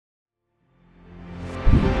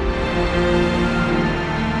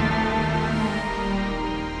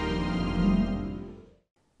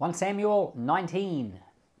1 Samuel 19.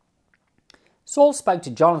 Saul spoke to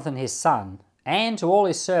Jonathan his son and to all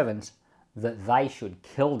his servants that they should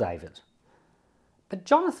kill David. But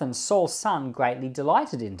Jonathan, Saul's son, greatly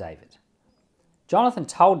delighted in David. Jonathan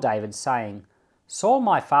told David, saying, Saul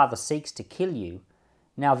my father seeks to kill you.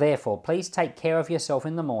 Now therefore please take care of yourself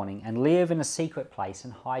in the morning and live in a secret place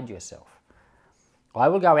and hide yourself. I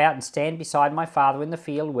will go out and stand beside my father in the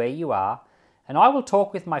field where you are, and I will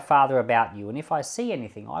talk with my father about you, and if I see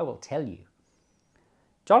anything, I will tell you.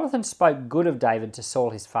 Jonathan spoke good of David to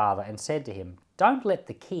Saul his father, and said to him, Don't let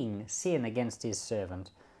the king sin against his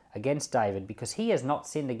servant, against David, because he has not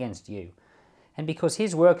sinned against you, and because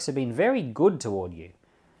his works have been very good toward you.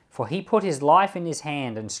 For he put his life in his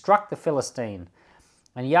hand and struck the Philistine,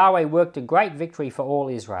 and Yahweh worked a great victory for all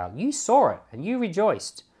Israel. You saw it, and you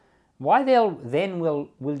rejoiced. Why then will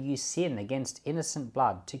you sin against innocent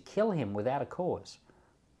blood, to kill him without a cause?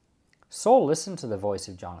 Saul listened to the voice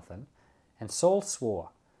of Jonathan, and Saul swore,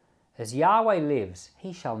 As Yahweh lives,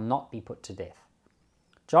 he shall not be put to death.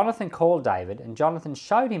 Jonathan called David, and Jonathan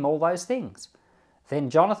showed him all those things. Then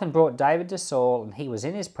Jonathan brought David to Saul, and he was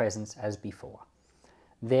in his presence as before.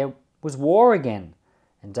 There was war again,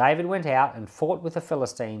 and David went out and fought with the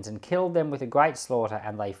Philistines, and killed them with a great slaughter,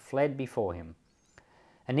 and they fled before him.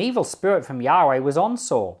 An evil spirit from Yahweh was on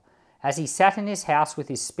Saul, as he sat in his house with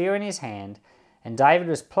his spear in his hand, and David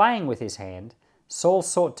was playing with his hand. Saul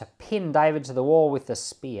sought to pin David to the wall with the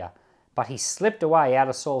spear, but he slipped away out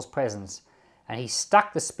of Saul's presence, and he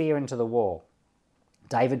stuck the spear into the wall.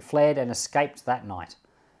 David fled and escaped that night.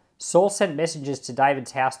 Saul sent messengers to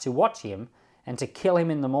David's house to watch him and to kill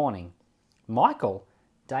him in the morning. Michal,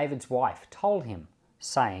 David's wife, told him,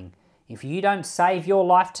 saying, If you don't save your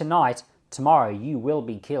life tonight, tomorrow you will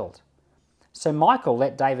be killed. So Michal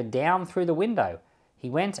let David down through the window. He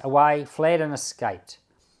went away, fled, and escaped.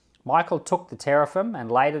 Michal took the teraphim and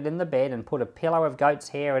laid it in the bed, and put a pillow of goat's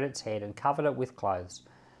hair at its head, and covered it with clothes.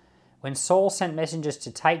 When Saul sent messengers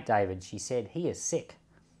to take David, she said, He is sick.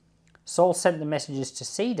 Saul sent the messengers to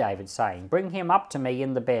see David, saying, Bring him up to me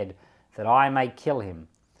in the bed, that I may kill him.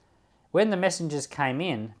 When the messengers came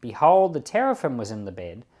in, behold, the teraphim was in the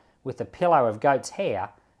bed, with a pillow of goat's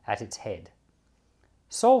hair at its head.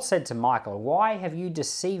 Saul said to Michal, Why have you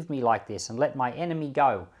deceived me like this, and let my enemy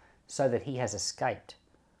go, so that he has escaped?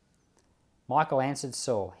 Michal answered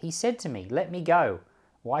Saul, He said to me, Let me go.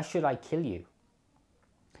 Why should I kill you?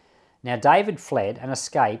 Now David fled and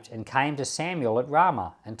escaped, and came to Samuel at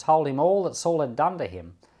Ramah, and told him all that Saul had done to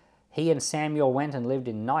him. He and Samuel went and lived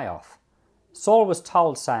in Naioth. Saul was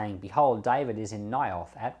told, saying, Behold, David is in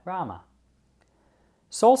Naioth at Ramah.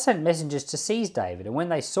 Saul sent messengers to seize David, and when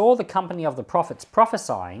they saw the company of the prophets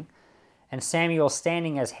prophesying, and Samuel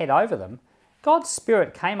standing as head over them, God's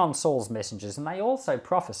Spirit came on Saul's messengers, and they also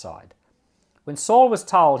prophesied. When Saul was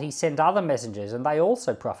told, he sent other messengers, and they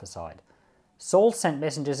also prophesied. Saul sent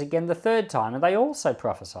messengers again the third time, and they also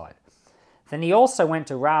prophesied. Then he also went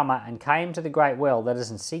to Ramah, and came to the great well that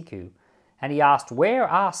is in Seku, and he asked, Where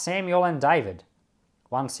are Samuel and David?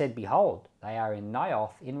 One said, Behold, they are in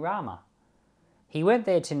Naioth in Ramah. He went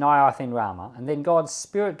there to Naioth in Ramah, and then God's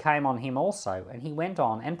Spirit came on him also, and he went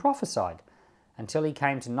on and prophesied, until he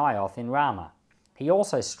came to Naioth in Ramah. He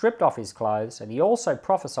also stripped off his clothes, and he also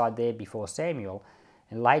prophesied there before Samuel,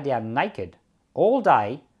 and lay down naked all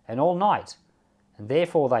day and all night. And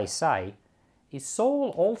therefore they say, Is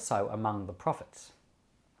Saul also among the prophets?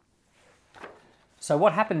 So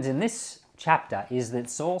what happens in this chapter is that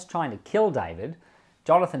Saul's trying to kill David.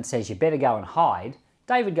 Jonathan says, You better go and hide.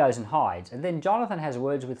 David goes and hides, and then Jonathan has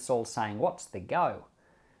words with Saul saying, What's the go?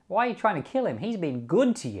 Why are you trying to kill him? He's been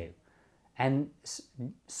good to you. And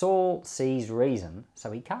Saul sees reason,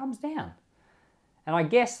 so he calms down. And I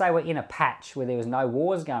guess they were in a patch where there was no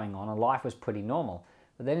wars going on and life was pretty normal.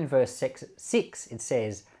 But then in verse 6 it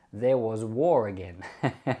says, There was war again.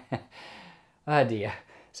 Oh dear.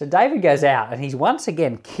 So David goes out and he's once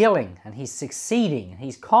again killing, and he's succeeding, and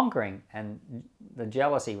he's conquering, and the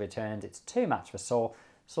jealousy returns. It's too much for Saul.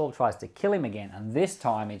 Saul tries to kill him again, and this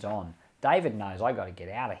time it's on. David knows, I got to get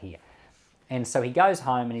out of here. And so he goes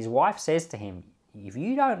home, and his wife says to him, If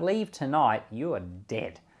you don't leave tonight, you are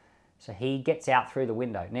dead. So he gets out through the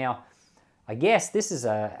window. Now, I guess this is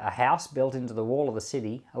a house built into the wall of the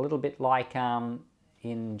city, a little bit like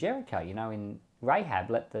in Jericho, in Rahab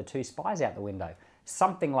let the two spies out the window.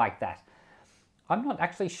 Something like that. I'm not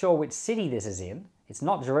actually sure which city this is in. It's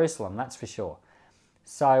not Jerusalem, that's for sure.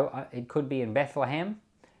 So it could be in Bethlehem,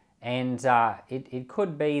 and it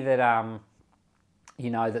could be that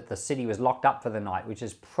that the city was locked up for the night, which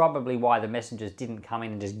is probably why the messengers didn't come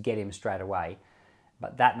in and just get him straight away.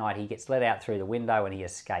 But that night he gets let out through the window and he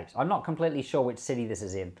escapes. I'm not completely sure which city this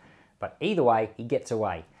is in, but either way, he gets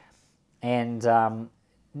away. And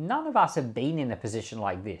none of us have been in a position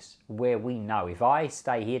like this where we know if I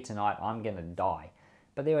stay here tonight, I'm going to die.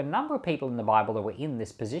 But there are a number of people in the Bible that were in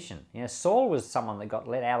this position. You know, Saul was someone that got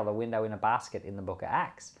let out of the window in a basket in the book of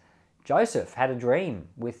Acts. Joseph had a dream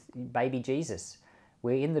with baby Jesus,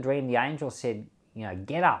 where in the dream the angel said, you know,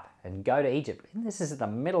 get up and go to Egypt. And this is at the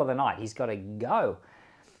middle of the night. He's got to go.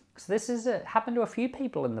 So this has happened to a few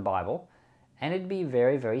people in the Bible, and it'd be a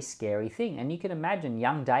very, very scary thing. And you can imagine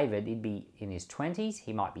young David, he'd be in his 20s,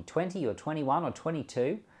 he might be 20 or 21 or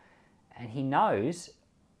 22, and he knows,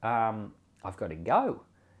 I've got to go.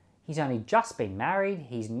 He's only just been married,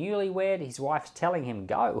 he's newlywed, his wife's telling him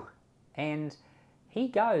go. And he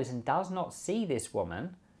goes and does not see this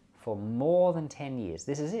woman for more than 10 years.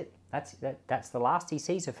 This is it. That's the last he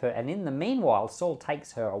sees of her. And in the meanwhile, Saul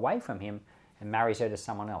takes her away from him and marries her to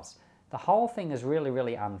someone else. The whole thing is really,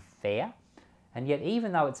 really unfair. And yet,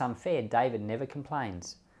 even though it's unfair, David never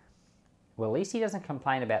complains. Well, at least he doesn't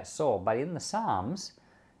complain about Saul. But in the Psalms,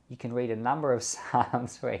 you can read a number of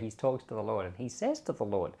Psalms where he talks to the Lord. And he says to the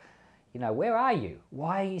Lord, you know, where are you?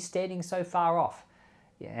 Why are you standing so far off?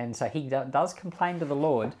 And so he does complain to the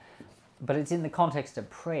Lord, but it's in the context of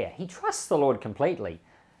prayer. He trusts the Lord completely.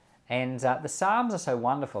 And the Psalms are so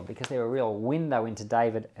wonderful because they're a real window into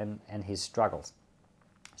David and his struggles.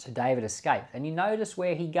 So David escapes. And you notice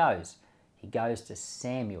where he goes. He goes to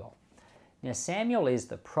Samuel. Now, Samuel is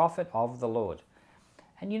the prophet of the Lord.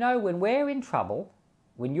 And you know, when we're in trouble,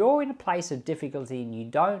 when you're in a place of difficulty and you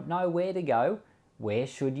don't know where to go, where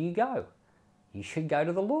should you go? You should go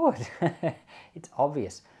to the Lord. It's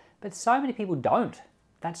obvious. But so many people don't.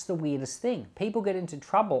 That's the weirdest thing. People get into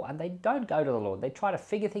trouble and they don't go to the Lord. They try to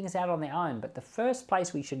figure things out on their own. But the first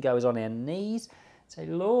place we should go is on our knees. Say,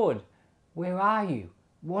 Lord, where are you?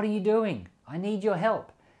 What are you doing? I need your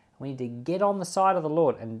help. We need to get on the side of the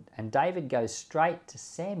Lord. And David goes straight to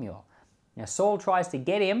Samuel. Now, Saul tries to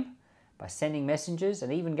get him by sending messengers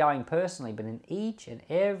and even going personally. But in each and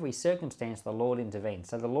every circumstance, the Lord intervened.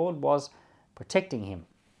 So the Lord was protecting him.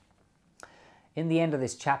 In the end of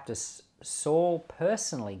this chapter, Saul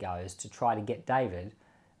personally goes to try to get David,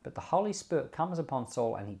 but the Holy Spirit comes upon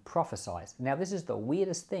Saul and he prophesies. Now, this is the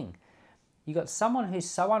weirdest thing. You got someone who's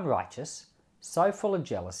so unrighteous, so full of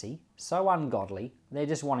jealousy, so ungodly, they're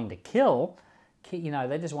just wanting to kill, you know,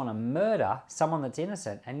 they just want to murder someone that's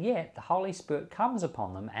innocent, and yet the Holy Spirit comes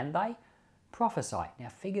upon them and they prophesy. Now,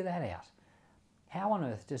 figure that out. How on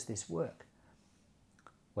earth does this work?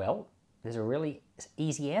 Well, there's a really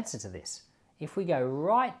easy answer to this. If we go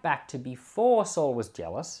right back to before Saul was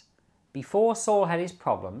jealous, before Saul had his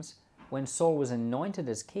problems, when Saul was anointed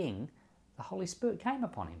as king, the Holy Spirit came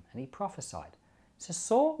upon him and he prophesied. So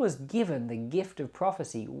Saul was given the gift of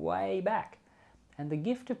prophecy way back. And the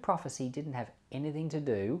gift of prophecy didn't have anything to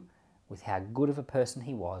do with how good of a person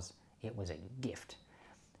he was. It was a gift.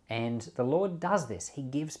 And the Lord does this. He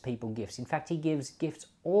gives people gifts. In fact, he gives gifts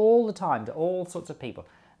all the time to all sorts of people.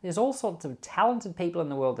 There's all sorts of talented people in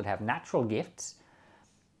the world that have natural gifts.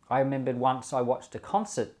 I remembered once I watched a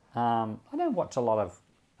concert. I don't watch a lot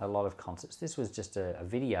of concerts. This was just a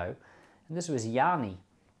video, and this was Yanni.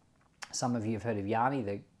 Some of you have heard of Yanni,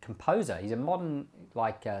 the composer. He's a modern,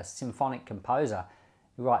 symphonic composer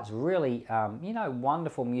who writes really,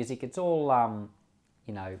 wonderful music. It's all,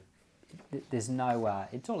 there's no,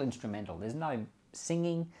 it's all instrumental. There's no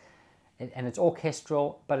singing, and it's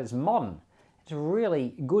orchestral, but it's modern. It's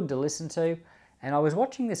really good to listen to. And I was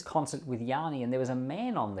watching this concert with Yanni, and there was a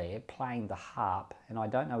man on there playing the harp, and I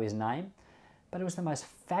don't know his name, but it was the most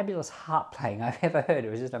fabulous harp playing I've ever heard.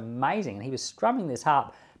 It was just amazing. And he was strumming this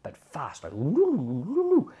harp, but fast, like,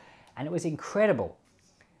 and it was incredible.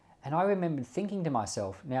 And I remembered thinking to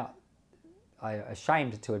myself, now, I'm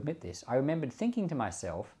ashamed to admit this, I remembered thinking to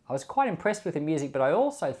myself, I was quite impressed with the music, but I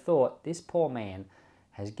also thought, this poor man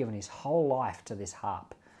has given his whole life to this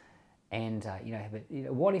harp. And,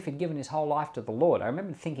 what if he'd given his whole life to the Lord? I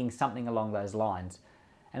remember thinking something along those lines.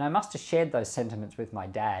 And I must have shared those sentiments with my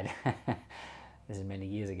dad. This is many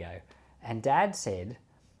years ago. And Dad said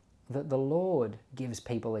that the Lord gives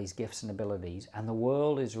people these gifts and abilities, and the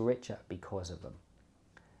world is richer because of them.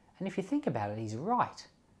 And if you think about it, he's right.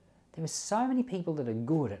 There are so many people that are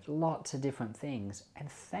good at lots of different things.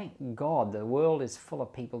 And thank God the world is full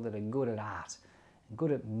of people that are good at art, and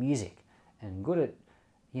good at music, and good at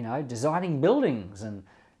designing buildings and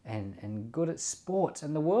good at sports.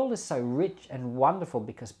 And the world is so rich and wonderful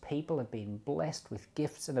because people have been blessed with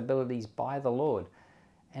gifts and abilities by the Lord.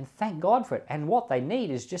 And thank God for it. And what they need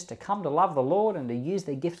is just to come to love the Lord and to use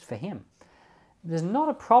their gifts for Him. There's not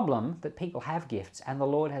a problem that people have gifts and the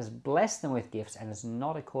Lord has blessed them with gifts and it's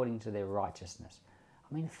not according to their righteousness.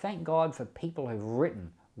 I mean, thank God for people who've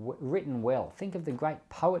written well. Think of the great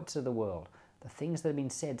poets of the world, the things that have been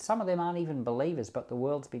said. Some of them aren't even believers, but the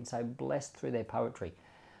world's been so blessed through their poetry.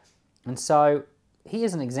 And so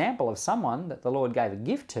here's an example of someone that the Lord gave a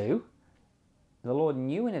gift to. The Lord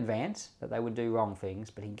knew in advance that they would do wrong things,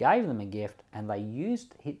 but he gave them a gift and they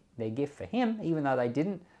used their gift for him, even though they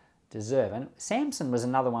didn't deserve. And Samson was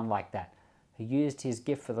another one like that, who used his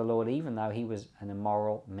gift for the Lord even though he was an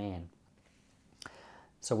immoral man.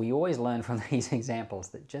 So we always learn from these examples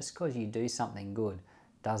that just because you do something good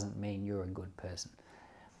doesn't mean you're a good person.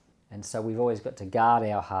 And so we've always got to guard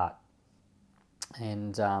our heart.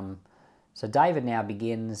 And so David now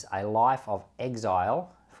begins a life of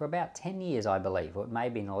exile for about 10 years, I believe, or it may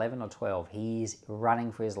have been 11 or 12. He's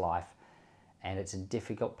running for his life and it's a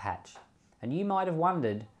difficult patch. And you might have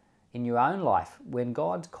wondered in your own life, when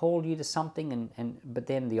God's called you to something but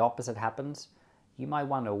then the opposite happens, you may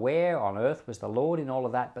wonder where on earth was the Lord in all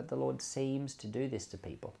of that, but the Lord seems to do this to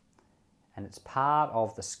people. And it's part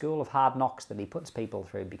of the school of hard knocks that he puts people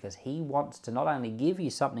through, because he wants to not only give you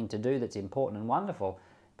something to do that's important and wonderful,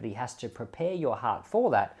 but he has to prepare your heart for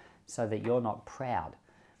that so that you're not proud.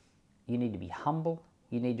 You need to be humble.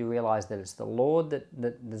 You need to realize that it's the Lord that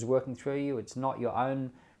is working through you. It's not your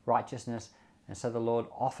own righteousness. And so the Lord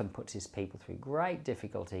often puts his people through great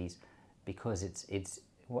difficulties because it's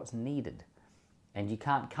what's needed. And you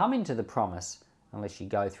can't come into the promise unless you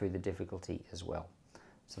go through the difficulty as well.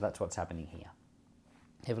 So that's what's happening here.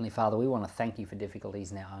 Heavenly Father, we want to thank you for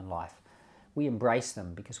difficulties in our own life. We embrace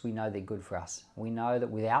them because we know they're good for us. We know that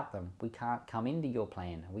without them, we can't come into your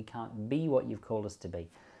plan. We can't be what you've called us to be.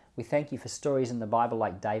 We thank you for stories in the Bible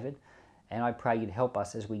like David, and I pray you'd help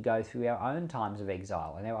us as we go through our own times of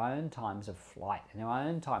exile and our own times of flight and our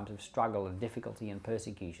own times of struggle and difficulty and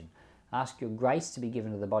persecution. Ask your grace to be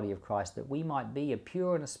given to the body of Christ that we might be a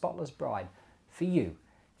pure and a spotless bride for you.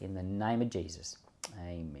 In the name of Jesus,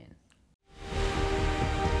 amen.